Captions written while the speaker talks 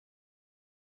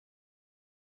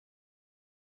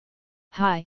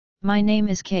Hi, my name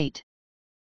is Kate.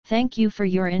 Thank you for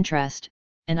your interest,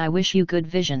 and I wish you good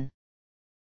vision.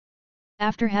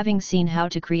 After having seen how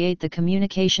to create the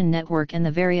communication network and the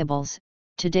variables,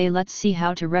 today let's see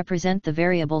how to represent the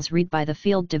variables read by the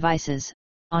field devices,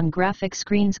 on graphic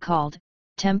screens called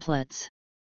templates.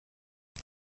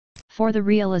 For the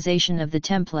realization of the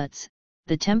templates,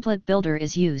 the template builder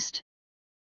is used.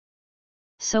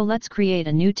 So let's create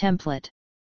a new template.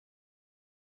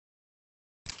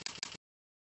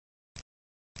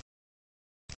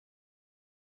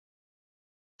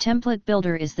 Template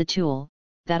Builder is the tool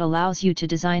that allows you to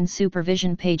design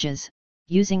supervision pages,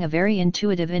 using a very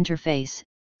intuitive interface,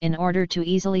 in order to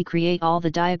easily create all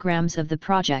the diagrams of the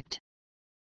project.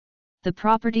 The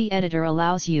property editor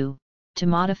allows you to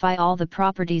modify all the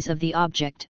properties of the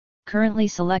object currently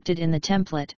selected in the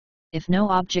template. If no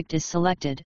object is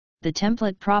selected, the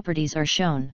template properties are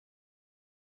shown.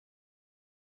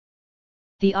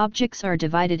 The objects are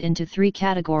divided into three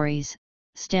categories: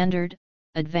 standard,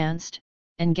 advanced,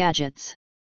 and gadgets.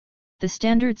 The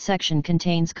standard section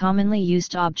contains commonly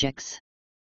used objects.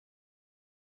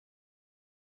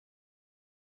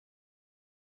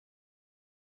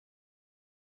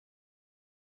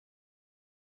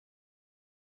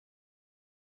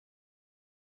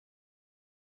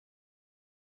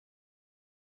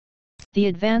 The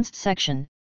advanced section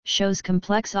shows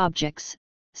complex objects,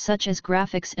 such as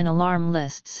graphics and alarm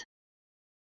lists.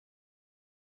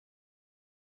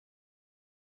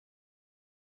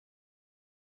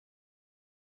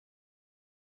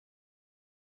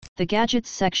 The gadgets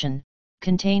section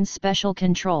contains special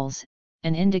controls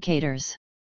and indicators.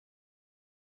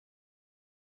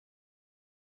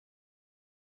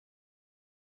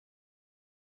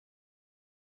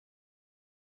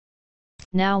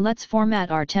 Now let's format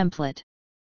our template.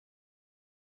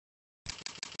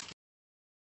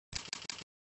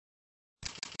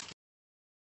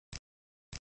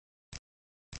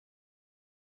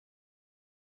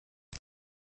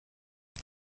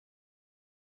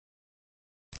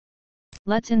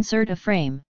 Let's insert a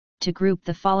frame to group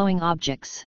the following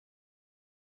objects.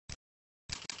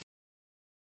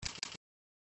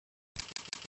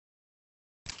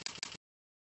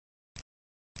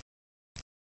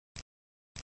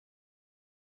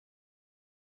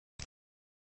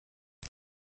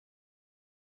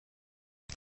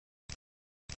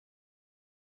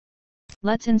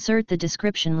 Let's insert the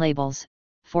description labels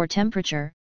for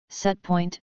temperature, set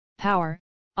point, power,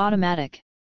 automatic.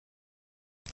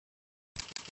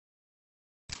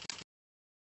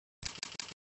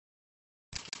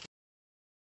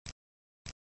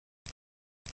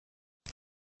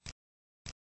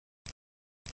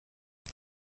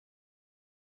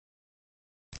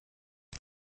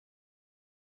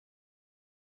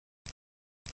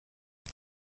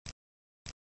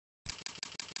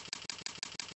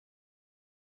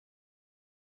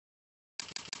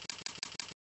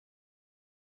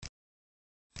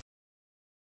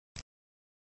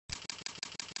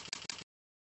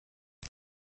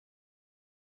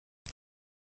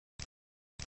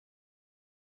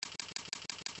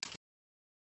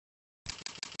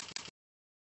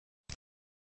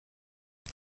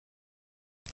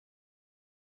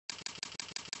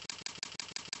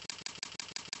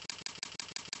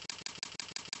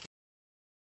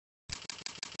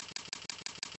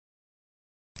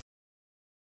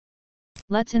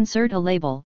 Let's insert a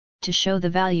label to show the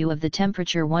value of the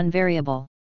temperature 1 variable.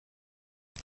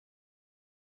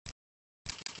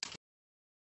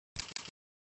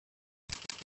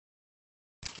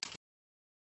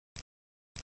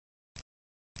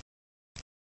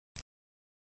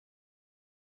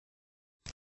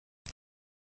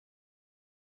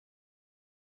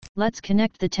 Let's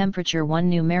connect the temperature 1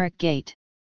 numeric gate.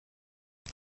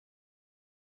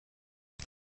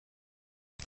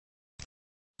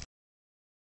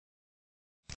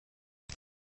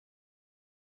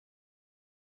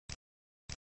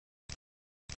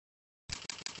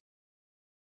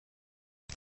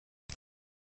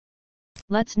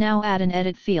 Let's now add an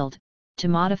edit field to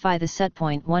modify the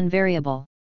setpoint 1 variable.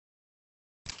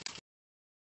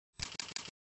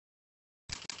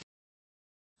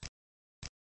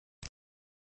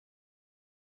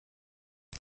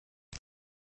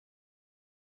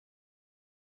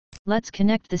 Let's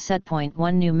connect the setpoint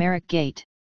 1 numeric gate.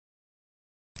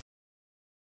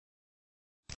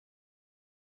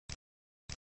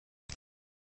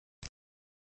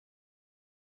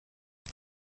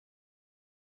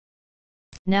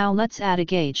 Now let's add a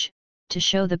gauge to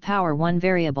show the power 1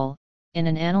 variable in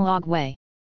an analog way.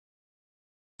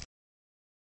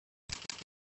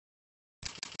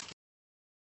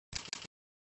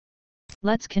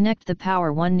 Let's connect the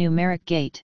power 1 numeric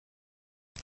gate.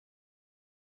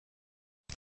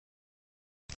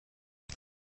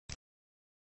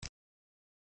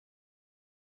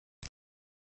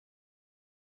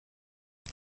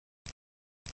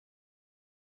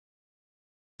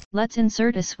 Let's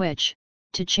insert a switch,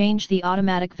 to change the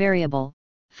automatic variable,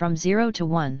 from 0 to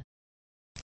 1.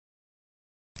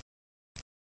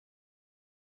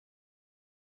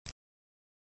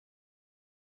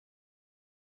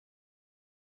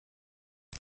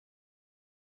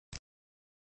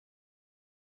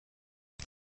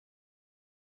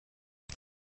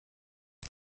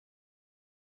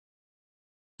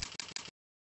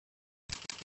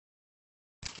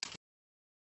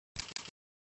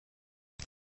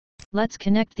 Let's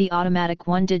connect the automatic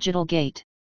 1 digital gate.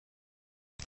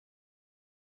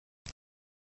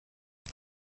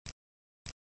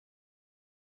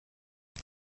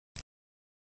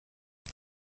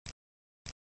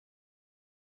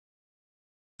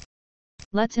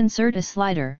 Let's insert a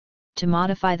slider, to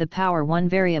modify the power 1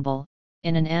 variable,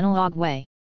 in an analog way.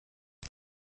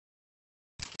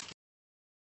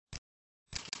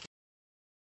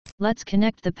 Let's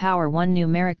connect the power 1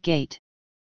 numeric gate.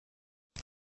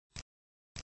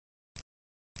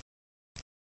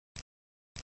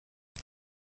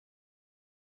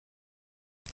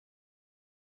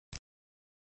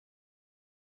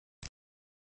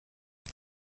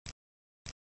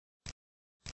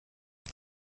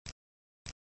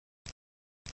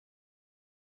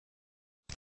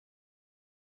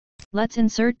 Let's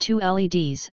insert 2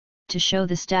 LEDs, to show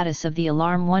the status of the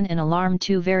Alarm 1 and Alarm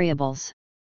 2 variables.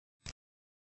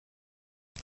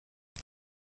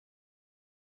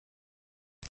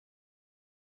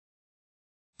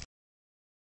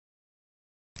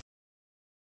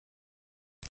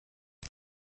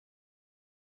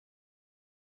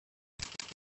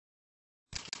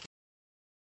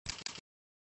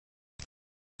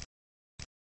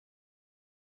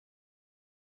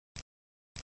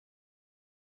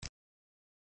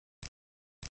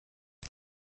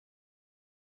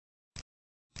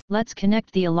 Let's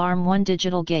connect the Alarm 1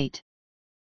 digital gate.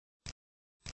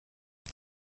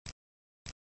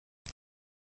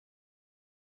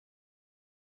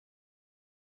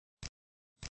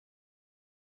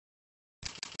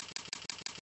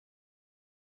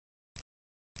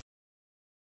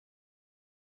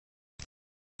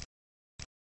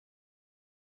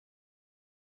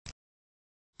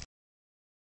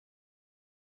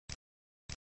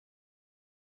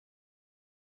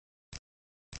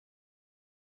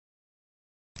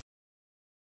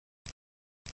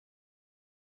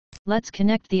 Let's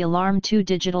connect the Alarm 2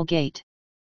 digital gate.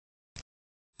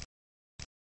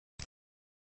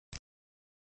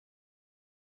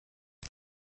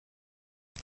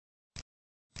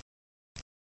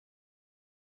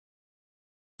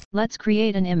 Let's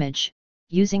create an image,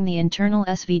 using the internal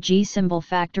SVG symbol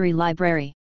factory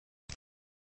library.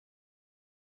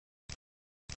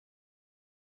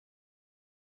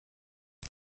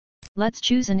 Let's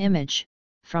choose an image,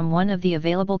 from one of the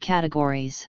available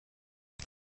categories.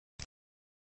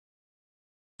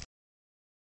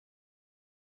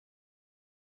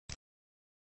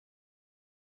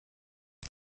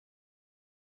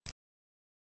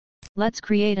 Let's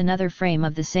create another frame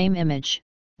of the same image,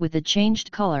 with the changed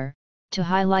color, to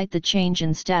highlight the change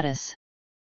in status.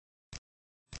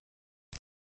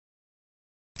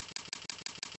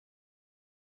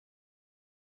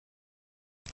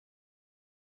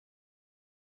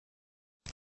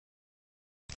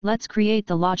 Let's create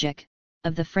the logic,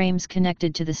 of the frames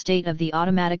connected to the state of the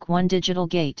automatic 1 digital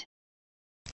gate.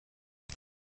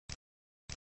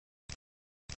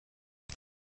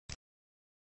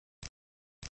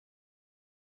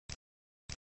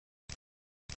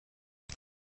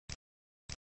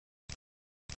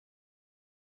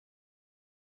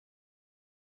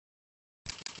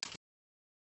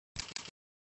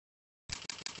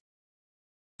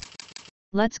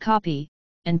 Let's copy,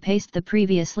 and paste the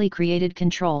previously created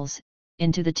controls,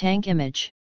 into the tank image.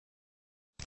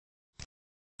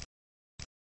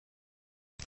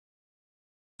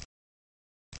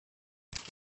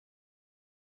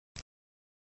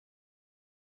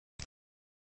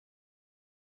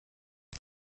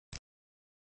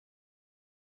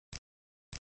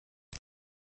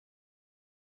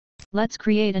 Let's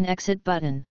create an exit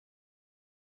button.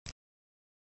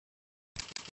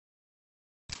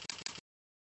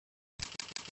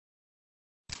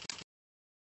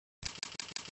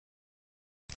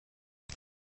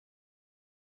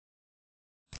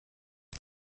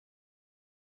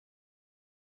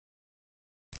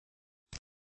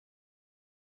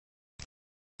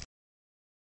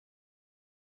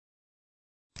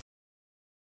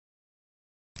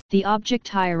 The object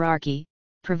hierarchy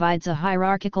provides a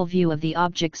hierarchical view of the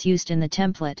objects used in the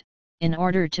template, in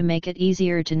order to make it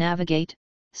easier to navigate,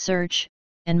 search,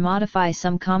 and modify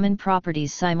some common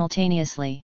properties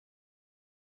simultaneously.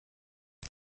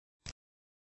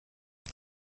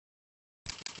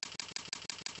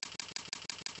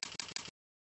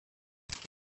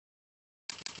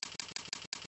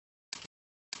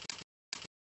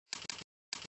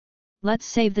 Let's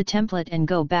save the template and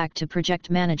go back to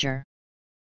Project Manager.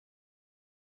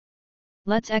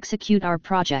 Let's execute our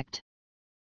project.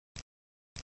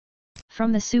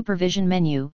 From the Supervision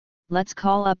menu, let's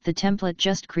call up the template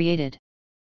just created.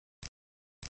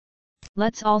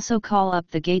 Let's also call up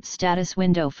the gate status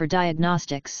window for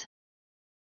diagnostics.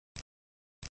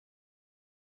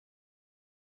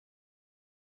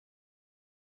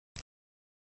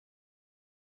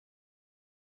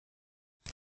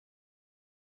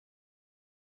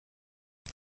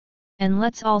 And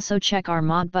let's also check our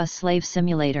Modbus slave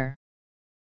simulator.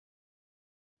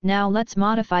 Now let's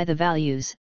modify the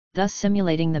values, thus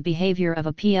simulating the behavior of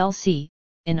a PLC,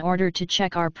 in order to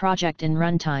check our project in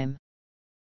runtime.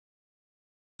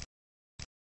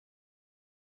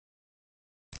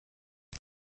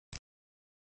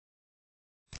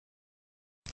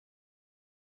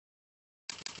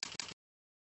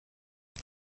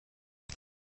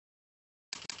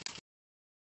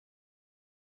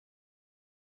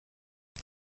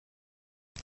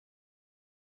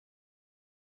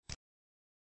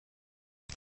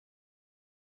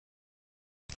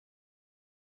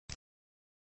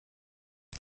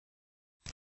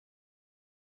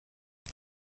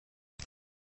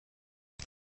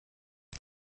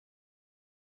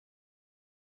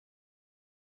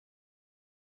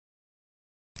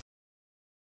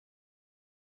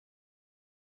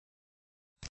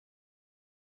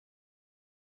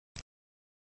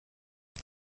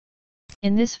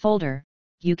 In this folder,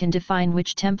 you can define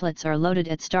which templates are loaded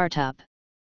at startup.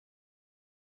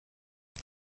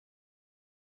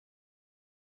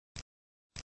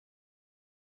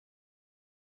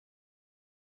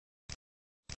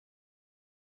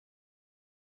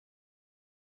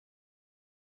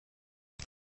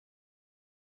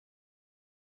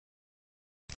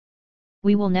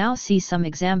 We will now see some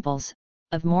examples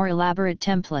of more elaborate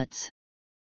templates.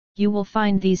 You will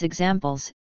find these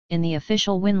examples in the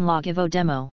official Winlog Evo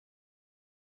demo.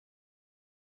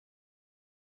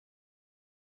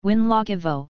 Winlog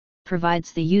Evo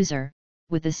provides the user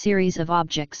with a series of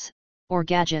objects or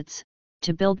gadgets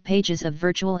to build pages of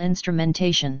virtual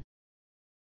instrumentation.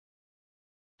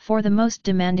 For the most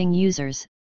demanding users,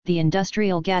 the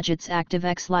Industrial Gadgets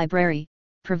ActiveX library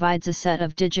provides a set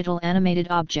of digital animated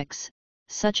objects,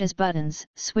 such as buttons,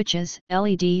 switches,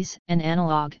 LEDs, and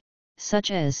analog,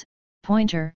 such as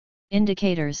pointer,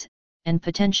 indicators, and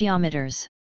potentiometers.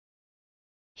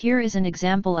 Here is an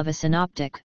example of a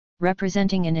synoptic,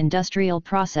 representing an industrial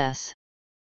process.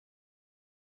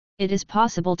 It is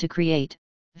possible to create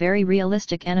very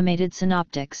realistic animated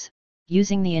synoptics,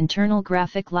 using the internal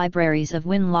graphic libraries of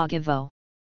Winlog Evo.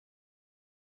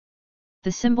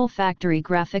 The Symbol Factory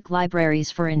graphic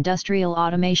libraries for industrial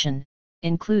automation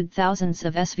include thousands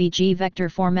of SVG vector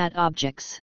format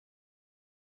objects.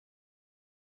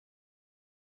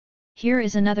 Here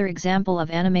is another example of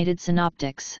animated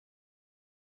synoptics.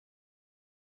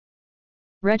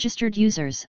 Registered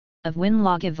users of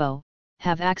Winlog Evo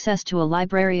have access to a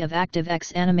library of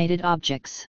ActiveX animated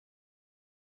objects.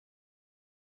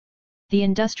 The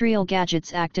Industrial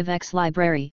Gadgets ActiveX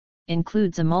library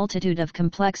includes a multitude of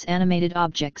complex animated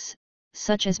objects,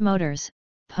 such as motors,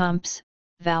 pumps,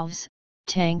 valves,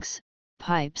 tanks,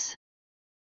 pipes.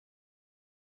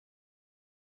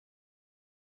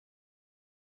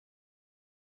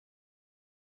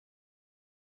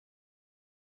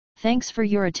 Thanks for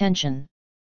your attention.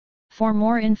 For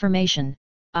more information,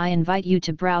 I invite you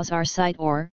to browse our site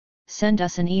or send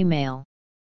us an email.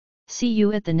 See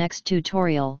you at the next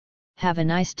tutorial. Have a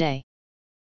nice day.